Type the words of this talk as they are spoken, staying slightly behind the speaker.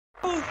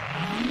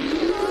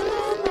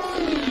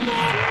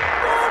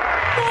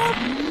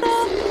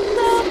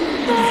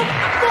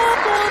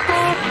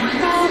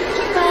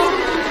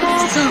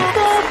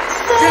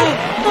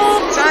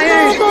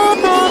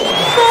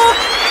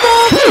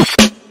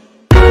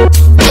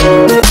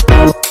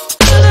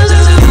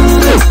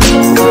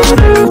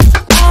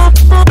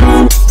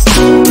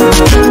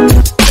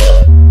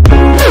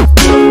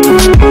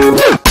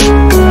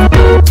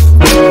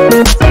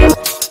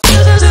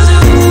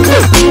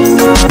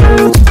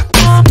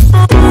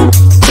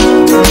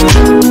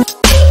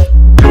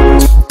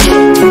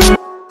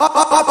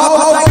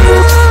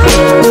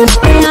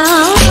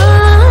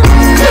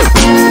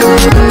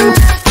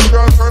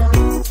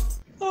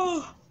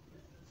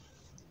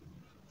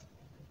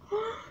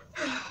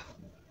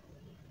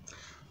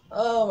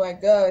Oh my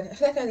god, I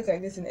feel like I look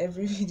like this in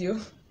every video.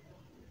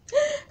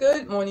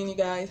 Good morning, you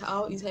guys.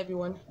 How is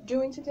everyone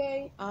doing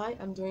today? I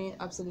am doing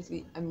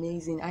absolutely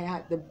amazing. I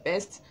had the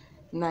best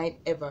night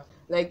ever.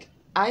 Like,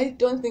 I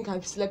don't think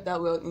I've slept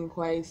that well in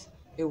quite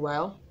a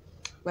while,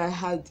 but I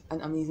had an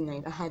amazing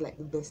night. I had like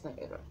the best night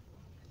ever.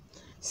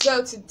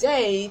 So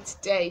today,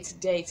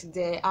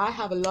 I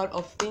have a lot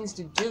of things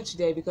to do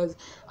today because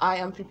I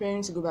am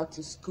preparing to go back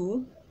to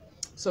school.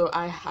 So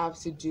I have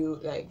to do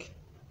like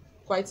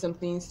quite some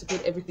things to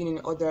put everything in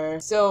order.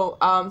 So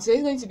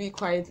today's going to be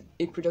quite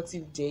a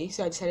productive day.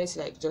 So I decided to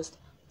like just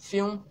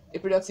film a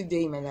productive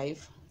day in my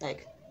life,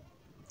 like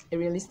a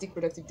realistic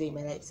productive day in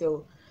my life.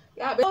 So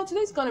yeah, but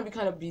today's gonna be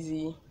kind of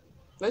busy.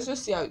 Let's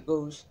just see how it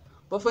goes.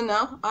 But for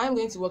now, I'm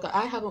going to work out.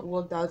 I haven't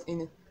worked out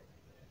in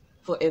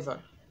forever.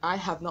 I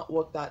have not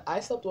worked out. I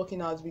stopped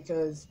working out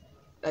because,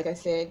 like I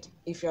said,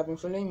 if you have been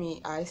following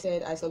me, I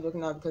said I stopped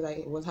working out because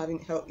I was having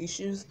health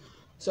issues.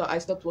 So I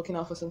stopped working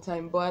out for some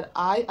time, but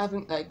I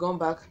haven't like gone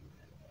back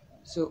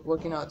to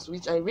working out,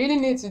 which I really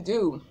need to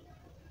do.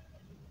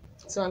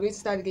 So I'm going to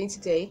start again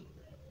today,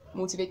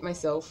 motivate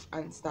myself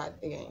and start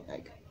again.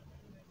 Like,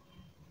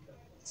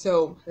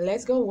 so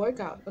let's go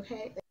work out,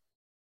 okay?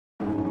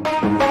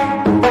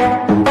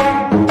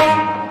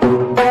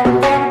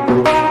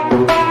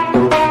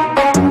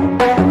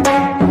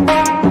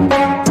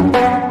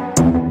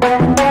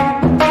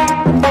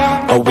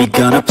 Are we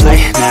gonna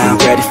play now?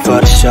 Ready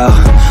for the show?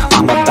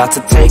 I'm about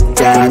to take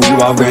down, you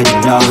already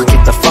know.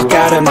 Get the fuck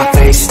out of my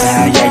face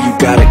now, yeah, you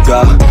gotta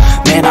go.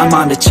 Man, I'm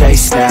on the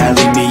chase now,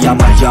 leave me on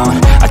my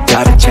own. I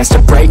got a chance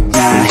to break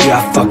now, here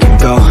I fucking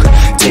go.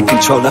 Take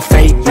control of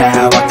fate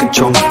now, I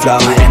control my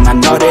flow. And I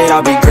know that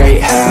I'll be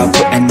great, how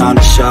putting on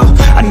a show.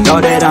 I know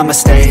that I'ma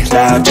stay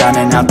loud,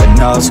 drowning out the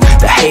noise.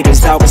 The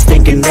haters always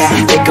thinking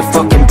that they could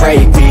fucking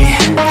break me.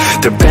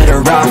 They're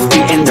better off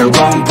eating their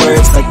own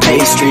words like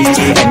pastries.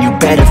 And you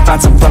better find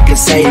some fucking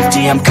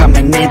safety. I'm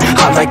coming in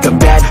hot like a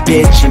bad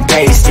bitch and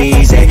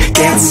pasties. They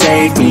can't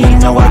save me,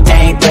 no I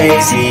ain't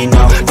lazy,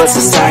 no. But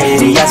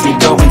society has me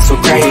going so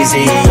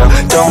crazy, yo.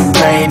 Don't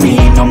blame me,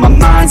 no my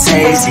mind's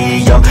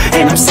hazy, yo.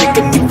 And I'm sick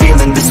of me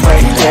feeling this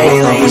way lately.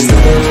 I'll always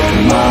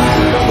live my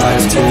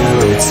life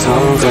till it's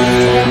over,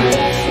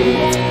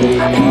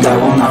 and I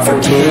will not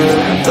forgive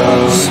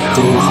those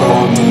who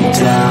hold me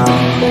down.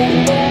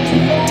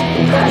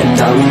 And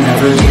I will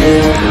never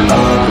give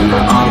up,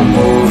 I'm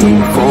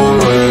moving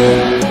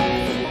forward.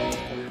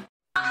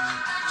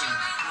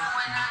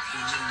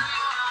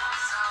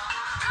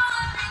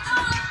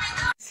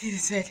 See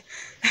this bed.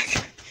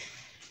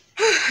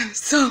 I'm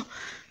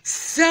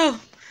so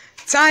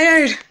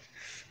tired.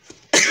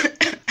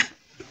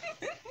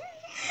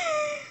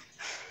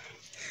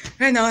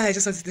 Right now, all I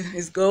just want to do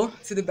is go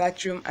to the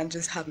bathroom and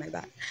just have my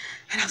bath.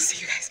 And I'll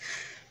see you guys.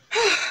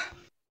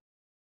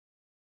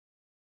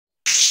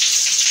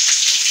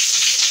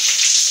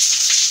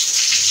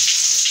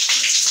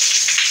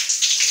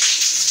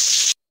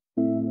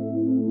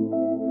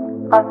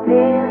 I'm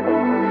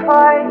feeling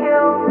for you.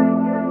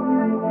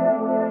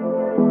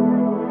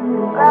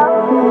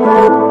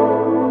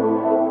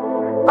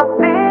 I'm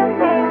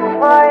feeling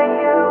for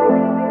you.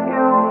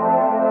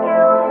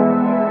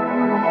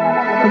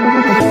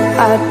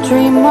 I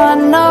dream I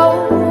know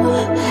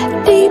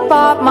deep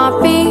up my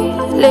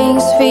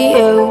feelings for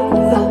you.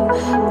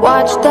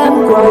 Watch them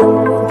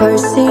grow,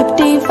 perceive,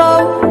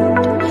 devote.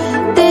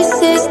 This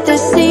is the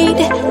seed,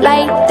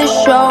 like the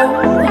show.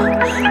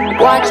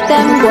 Watch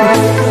them grow.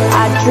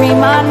 I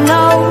dream I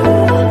know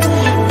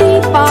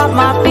deep up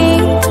my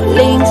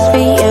feelings for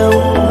you.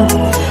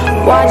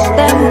 Watch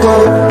them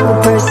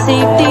grow,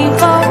 perceive,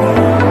 devote.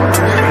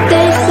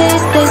 This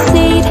is the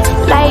seed,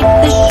 like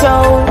the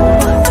show.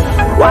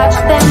 Watch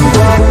them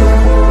grow.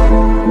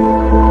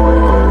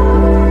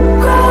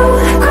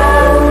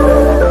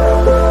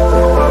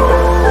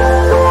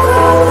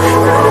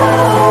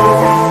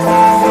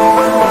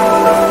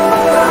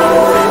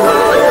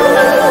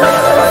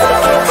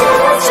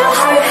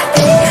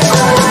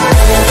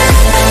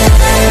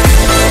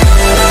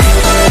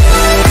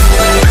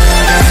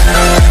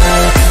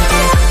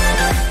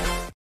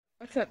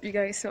 What's up, you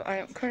guys? So I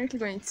am currently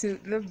going to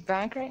the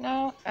bank right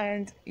now,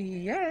 and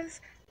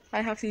yes,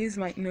 I have to use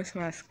my nose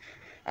mask.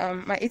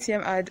 My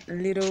ATM had a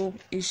little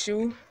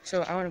issue,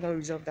 so I want to go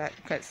resolve that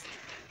because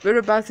we're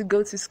about to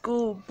go to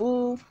school.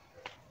 Boo!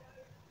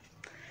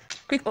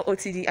 Quick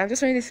OOTD. I'm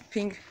just wearing this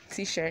pink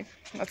t-shirt,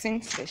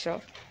 nothing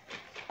special.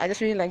 I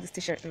just really like this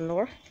t-shirt a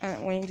lot.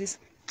 I'm wearing these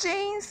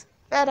jeans,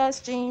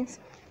 badass jeans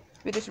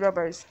with these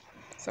rubbers.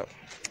 So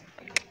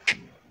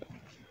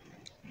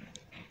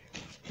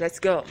let's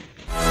go.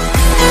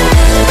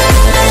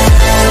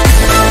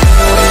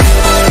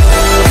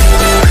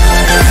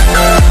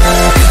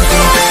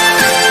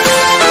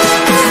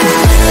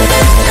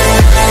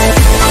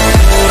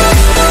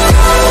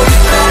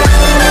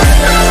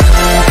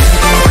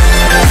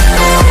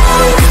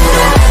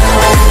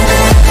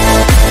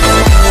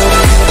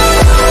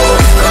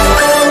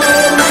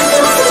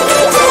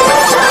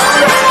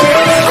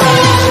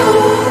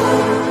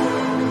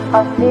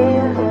 I'm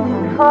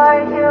feeling for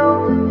you.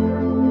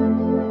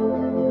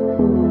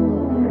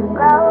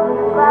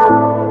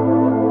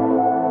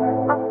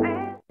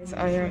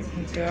 I am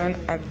done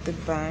at the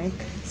bank,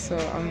 so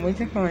I'm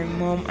waiting for my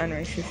mom and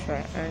my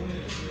sister, and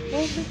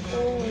we'll be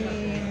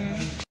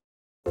going.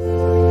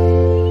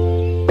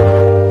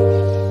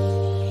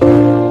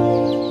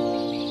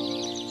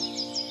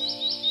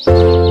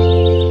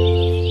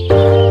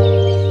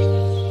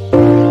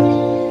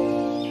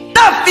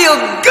 That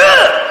feels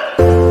good!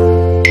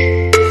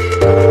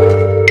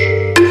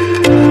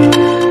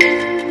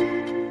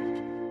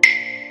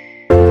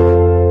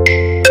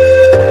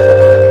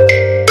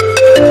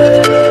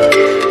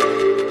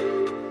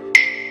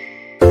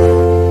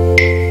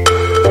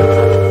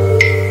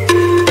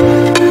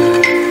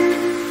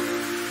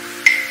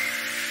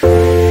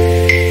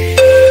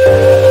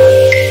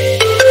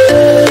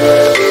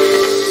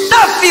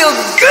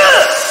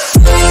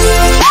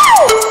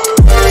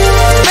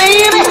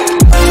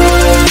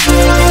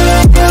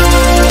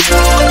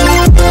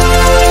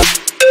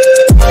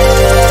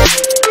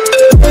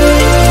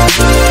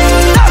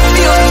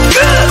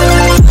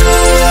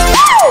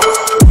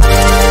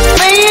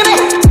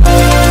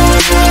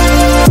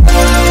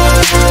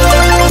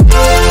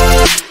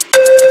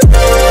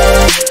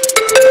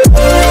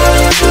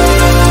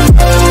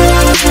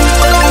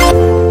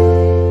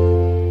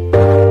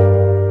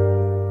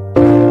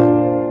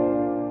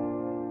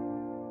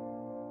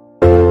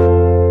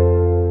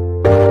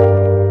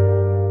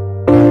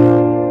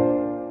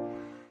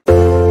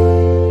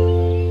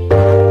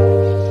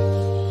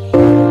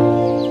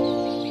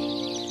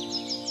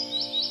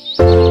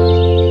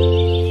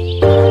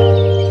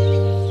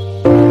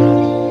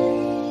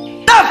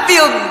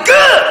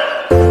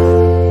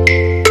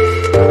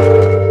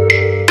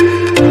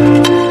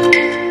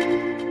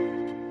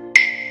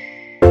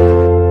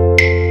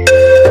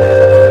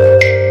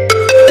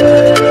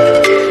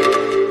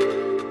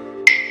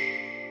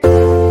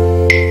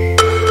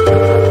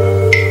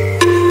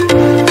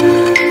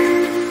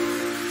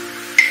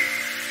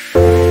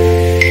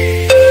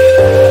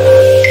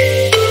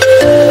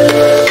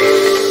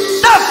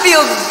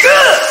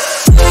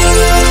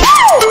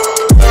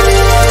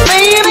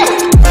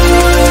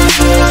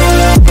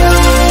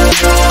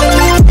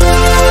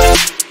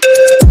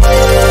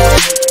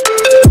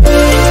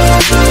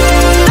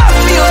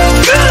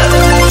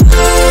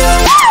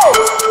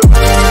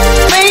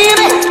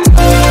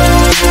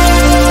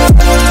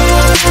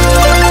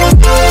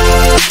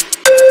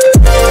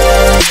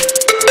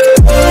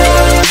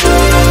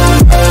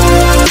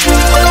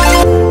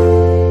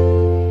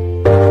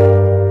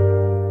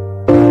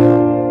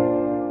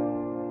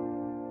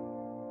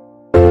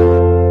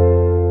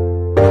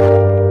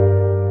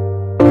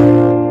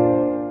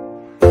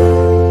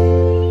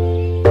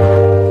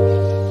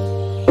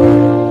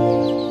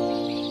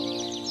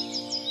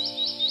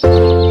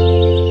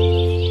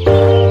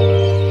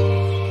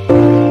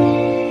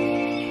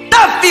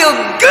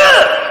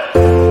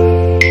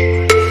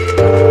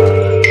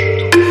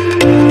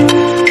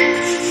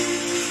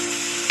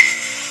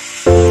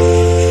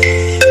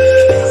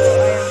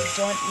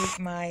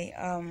 My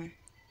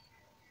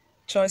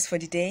chores for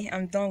the day.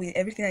 I'm done with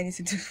everything I need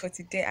to do for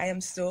today. I am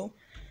so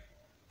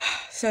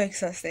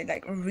exhausted,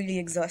 like really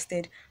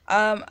exhausted.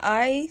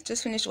 I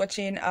just finished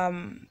watching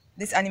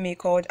this anime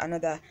called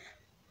Another.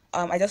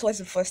 I just watched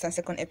the first and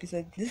second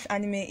episode. This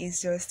anime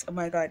is just, oh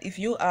my god. If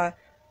you are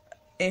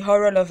a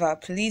horror lover,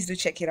 please do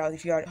check it out.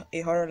 If you are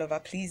a horror lover,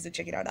 please do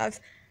check it out. That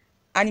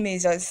anime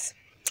is just,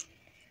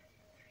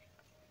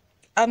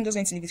 I'm just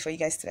going to leave it for you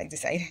guys to like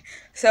decide.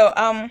 So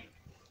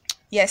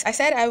yes, I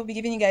said I will be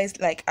giving you guys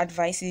like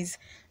advices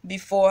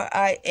before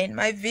I end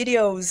my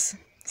videos.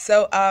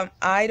 So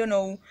I don't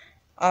know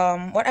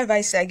what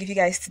advice should I give you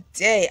guys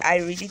today. I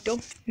really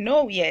don't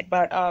know yet,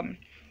 but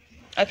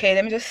okay,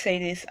 let me just say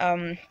this.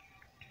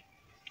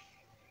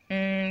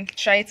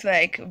 Try to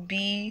like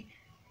be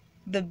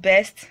the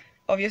best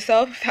of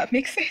yourself, if that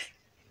makes sense.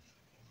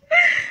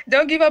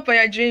 Don't give up on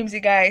your dreams, you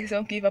guys.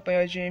 Don't give up on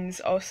your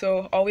dreams.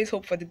 Also, always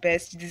hope for the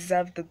best. You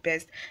deserve the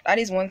best. That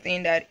is one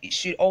thing that it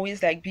should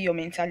always like be your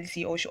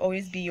mentality, or should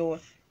always be your,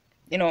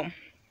 you know,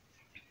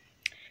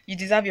 you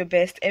deserve your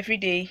best. Every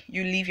day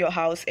you leave your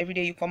house, every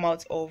day you come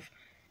out of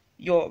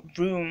your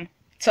room,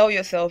 tell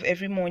yourself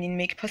every morning,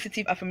 make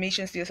positive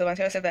affirmations to yourself and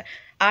tell yourself that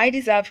I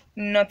deserve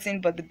nothing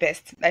but the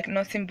best. Like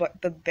nothing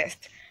but the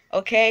best.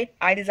 Okay?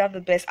 I deserve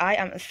the best. I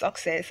am a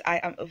success.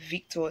 I am a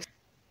victor.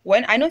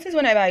 When I notice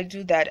whenever I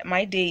do that,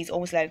 my day is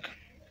always like,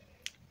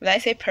 will I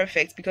say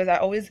perfect, because I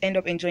always end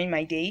up enjoying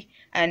my day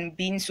and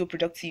being so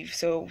productive.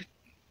 So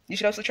you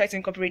should also try to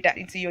incorporate that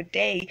into your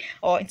day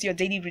or into your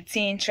daily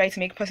routine. Try to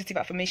make positive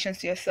affirmations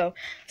to yourself.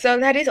 So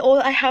that is all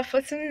I have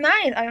for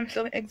tonight. I am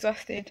so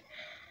exhausted.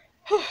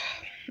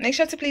 Make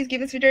sure to please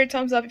give this video a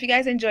thumbs up if you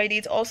guys enjoyed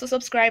it. Also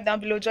subscribe down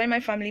below. Join my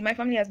family. My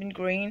family has been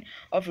growing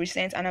of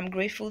recent and I'm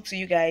grateful to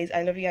you guys.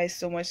 I love you guys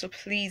so much. So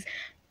please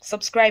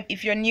subscribe.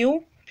 If you're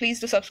new, please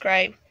do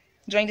subscribe.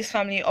 Join this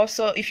family.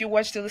 Also, if you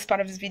watch till this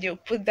part of this video,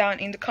 put down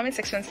in the comment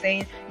section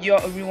saying you're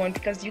a real one,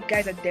 because you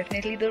guys are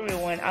definitely the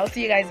real one. I'll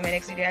see you guys in my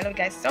next video. I love you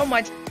guys so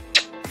much.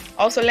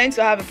 Also, learn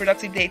to have a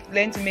productive day.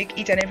 Learn to make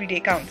each and every day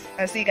count.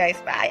 I'll see you guys.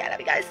 Bye. I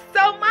love you guys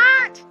so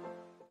much.